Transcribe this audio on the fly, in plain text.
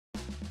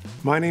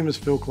My name is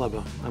Phil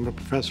Klebba. I'm a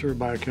professor of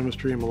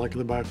biochemistry and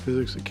molecular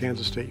biophysics at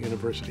KState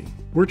University.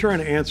 We're trying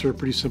to answer a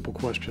pretty simple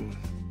question.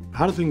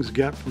 How do things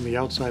get from the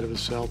outside of the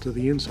cell to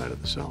the inside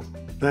of the cell?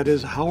 That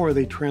is, how are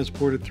they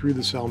transported through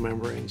the cell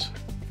membranes?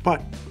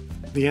 But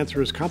the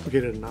answer is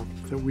complicated enough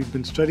that we've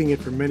been studying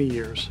it for many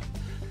years.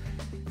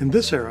 In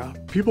this era,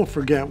 people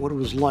forget what it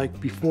was like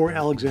before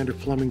Alexander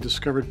Fleming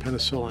discovered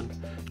penicillin,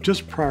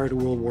 just prior to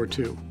World War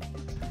II.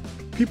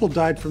 People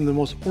died from the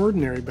most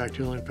ordinary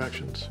bacterial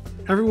infections.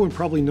 Everyone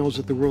probably knows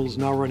that the world is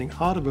now running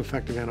out of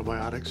effective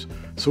antibiotics,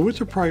 so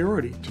it's a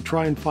priority to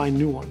try and find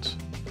new ones.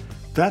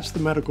 That's the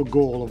medical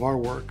goal of our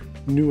work,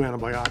 new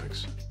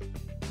antibiotics.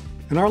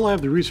 In our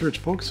lab, the research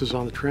focuses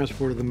on the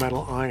transport of the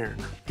metal iron.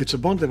 It's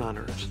abundant on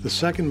Earth, the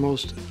second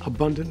most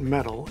abundant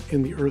metal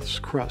in the Earth's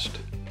crust,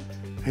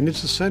 and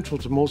it's essential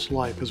to most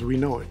life as we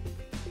know it.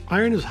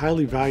 Iron is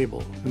highly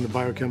valuable in the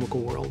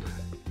biochemical world.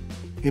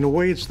 In a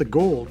way, it's the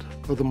gold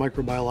of the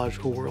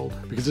microbiological world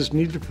because it's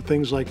needed for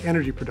things like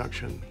energy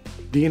production,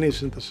 DNA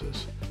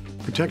synthesis,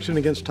 protection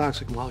against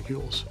toxic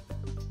molecules.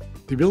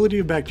 The ability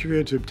of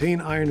bacteria to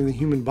obtain iron in the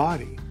human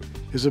body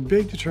is a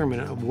big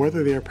determinant of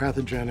whether they are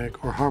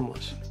pathogenic or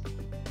harmless.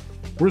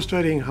 We're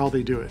studying how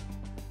they do it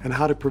and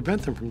how to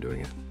prevent them from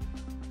doing it.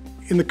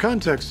 In the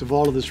context of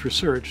all of this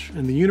research,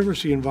 in the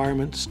university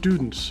environment,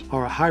 students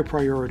are a high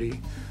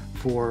priority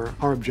for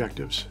our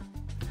objectives.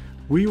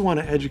 We want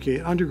to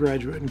educate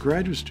undergraduate and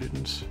graduate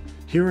students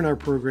here in our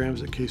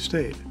programs at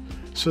KState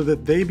so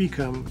that they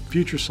become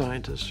future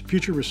scientists,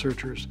 future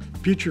researchers,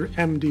 future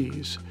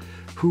MDs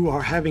who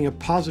are having a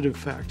positive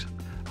effect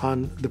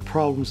on the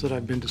problems that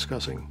I've been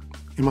discussing.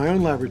 In my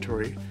own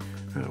laboratory,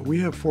 we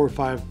have 4 or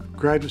 5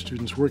 graduate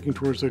students working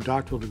towards their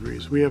doctoral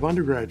degrees. We have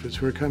undergraduates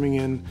who are coming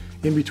in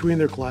between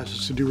their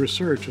classes to do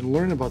research and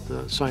learn about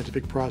the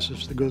scientific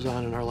process that goes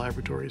on in our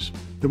laboratories.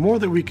 The more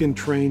that we can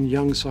train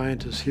young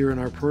scientists here in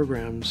our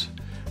programs,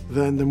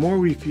 then the more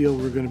we feel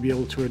we're going to be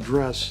able to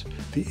address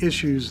the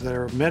issues that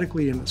are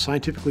medically and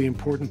scientifically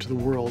important to the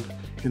world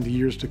in the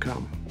years to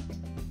come.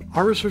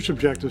 Our research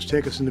objectives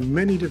take us into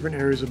many different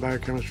areas of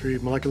biochemistry,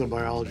 molecular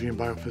biology, and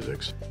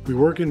biophysics. We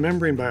work in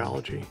membrane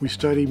biology. We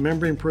study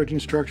membrane protein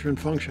structure and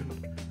function,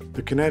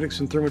 the kinetics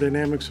and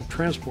thermodynamics of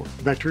transport,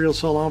 bacterial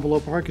cell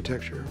envelope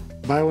architecture,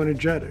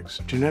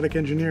 bioenergetics, genetic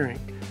engineering,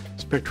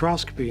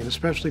 spectroscopy, and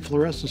especially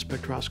fluorescence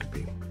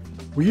spectroscopy.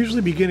 We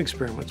usually begin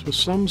experiments with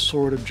some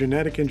sort of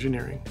genetic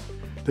engineering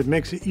that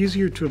makes it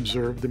easier to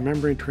observe the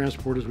membrane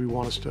transporters we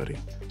want to study.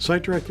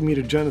 Site-directed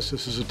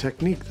mutagenesis is a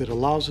technique that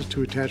allows us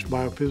to attach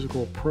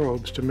biophysical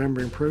probes to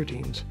membrane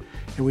proteins,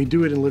 and we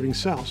do it in living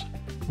cells,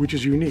 which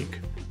is unique.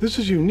 This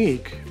is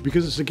unique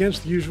because it's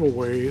against the usual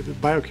way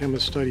that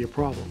biochemists study a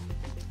problem.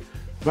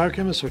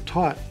 Biochemists are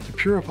taught to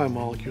purify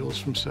molecules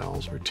from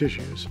cells or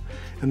tissues,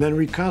 and then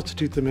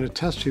reconstitute them in a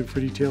test tube for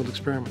detailed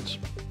experiments.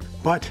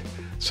 But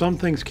some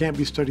things can't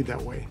be studied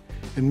that way,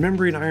 and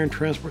membrane iron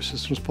transport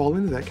systems fall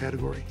into that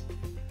category.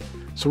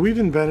 So we've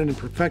invented and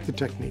perfected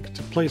techniques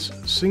to place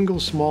single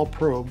small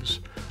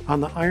probes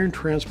on the iron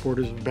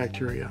transporters of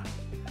bacteria.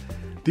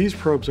 These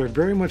probes are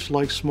very much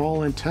like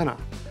small antennae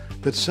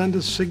that send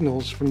us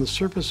signals from the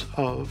surface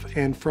of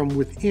and from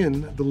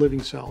within the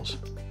living cells.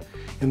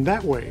 In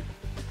that way,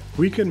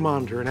 we can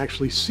monitor and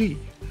actually see,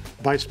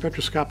 by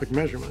spectroscopic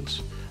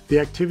measurements, the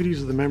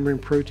activities of the membrane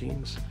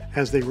proteins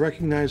as they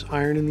recognize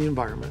iron in the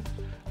environment,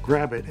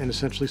 grab it, and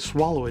essentially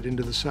swallow it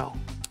into the cell.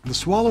 The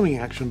swallowing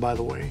action, by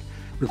the way,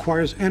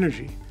 requires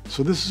energy,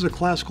 so this is a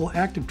classical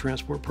active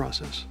transport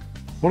process.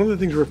 One of the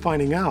things we're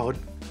finding out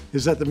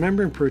is that the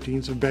membrane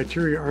proteins of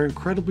bacteria are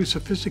incredibly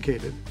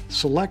sophisticated,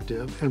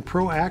 selective, and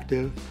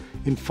proactive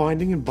in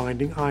finding and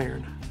binding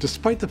iron.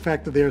 Despite the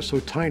fact that they are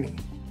so tiny,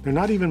 they're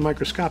not even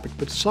microscopic,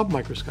 but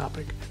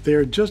submicroscopic. They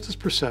are just as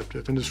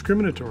perceptive and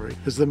discriminatory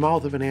as the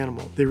mouth of an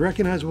animal. They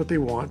recognize what they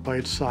want by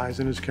its size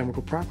and its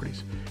chemical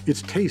properties,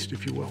 its taste,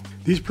 if you will.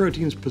 These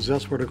proteins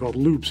possess what are called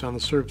loops on the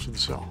surface of the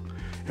cell.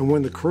 And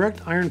when the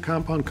correct iron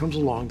compound comes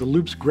along, the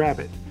loops grab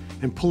it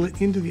and pull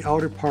it into the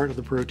outer part of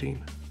the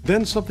protein.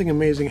 Then something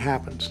amazing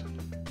happens.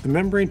 The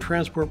membrane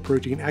transport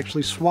protein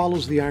actually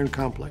swallows the iron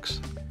complex.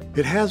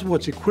 It has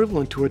what's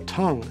equivalent to a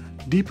tongue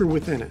deeper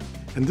within it,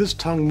 and this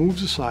tongue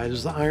moves aside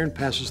as the iron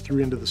passes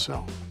through into the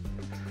cell.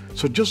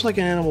 So just like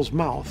an animal's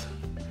mouth,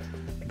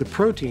 the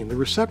protein, the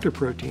receptor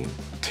protein,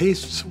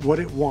 tastes what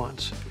it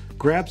wants,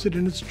 grabs it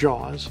in its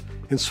jaws,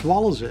 and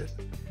swallows it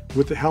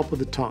with the help of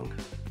the tongue.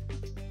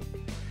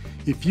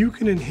 If you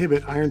can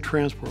inhibit iron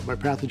transport by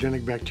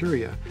pathogenic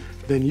bacteria,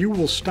 then you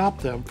will stop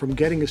them from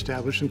getting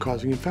established and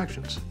causing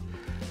infections.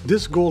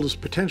 This goal is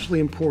potentially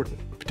important,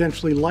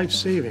 potentially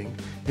life-saving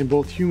in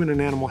both human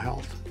and animal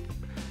health.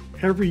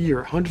 Every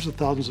year, hundreds of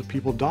thousands of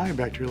people die of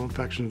bacterial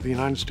infections in the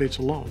United States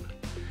alone.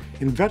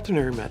 In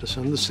veterinary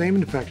medicine, the same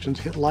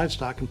infections hit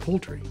livestock and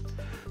poultry.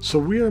 So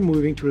we are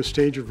moving to a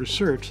stage of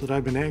research that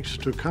I've been anxious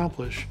to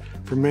accomplish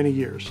for many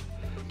years.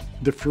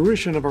 The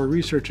fruition of our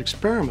research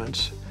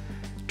experiments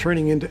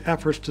turning into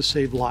efforts to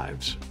save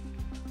lives.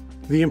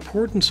 The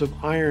importance of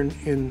iron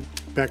in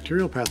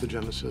bacterial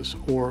pathogenesis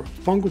or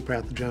fungal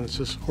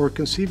pathogenesis or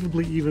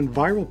conceivably even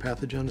viral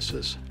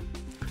pathogenesis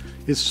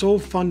is so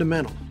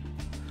fundamental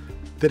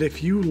that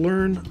if you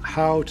learn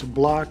how to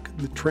block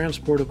the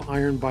transport of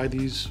iron by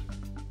these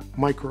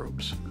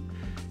microbes,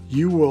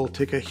 you will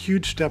take a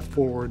huge step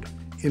forward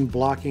in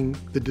blocking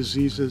the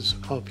diseases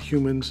of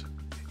humans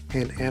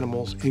and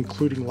animals,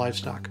 including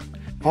livestock.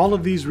 All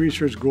of these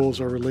research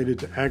goals are related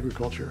to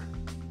agriculture.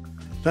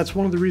 That's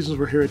one of the reasons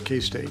we're here at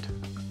KState.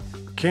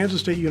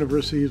 Kansas State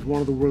University is one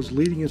of the world's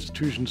leading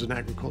institutions in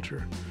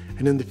agriculture,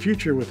 and in the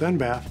future with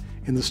NBAF,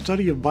 in the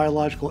study of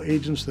biological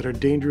agents that are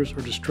dangerous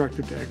or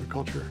destructive to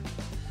agriculture.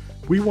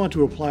 We want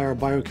to apply our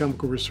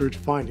biochemical research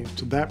findings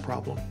to that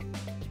problem.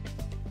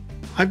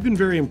 I've been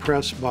very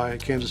impressed by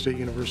Kansas State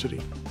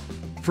University.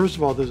 First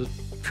of all, there's a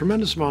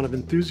tremendous amount of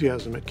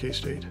enthusiasm at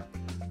K-State,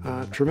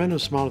 a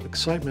tremendous amount of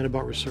excitement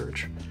about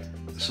research.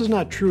 This is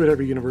not true at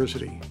every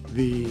university.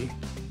 The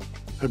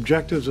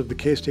objectives of the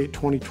K-State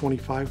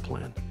 2025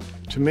 plan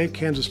to make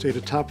Kansas State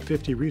a top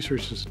 50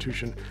 research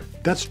institution,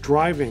 that's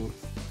driving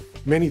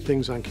many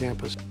things on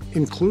campus,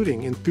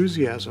 including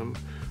enthusiasm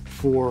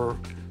for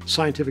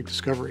scientific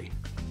discovery.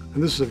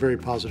 And this is a very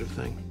positive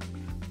thing.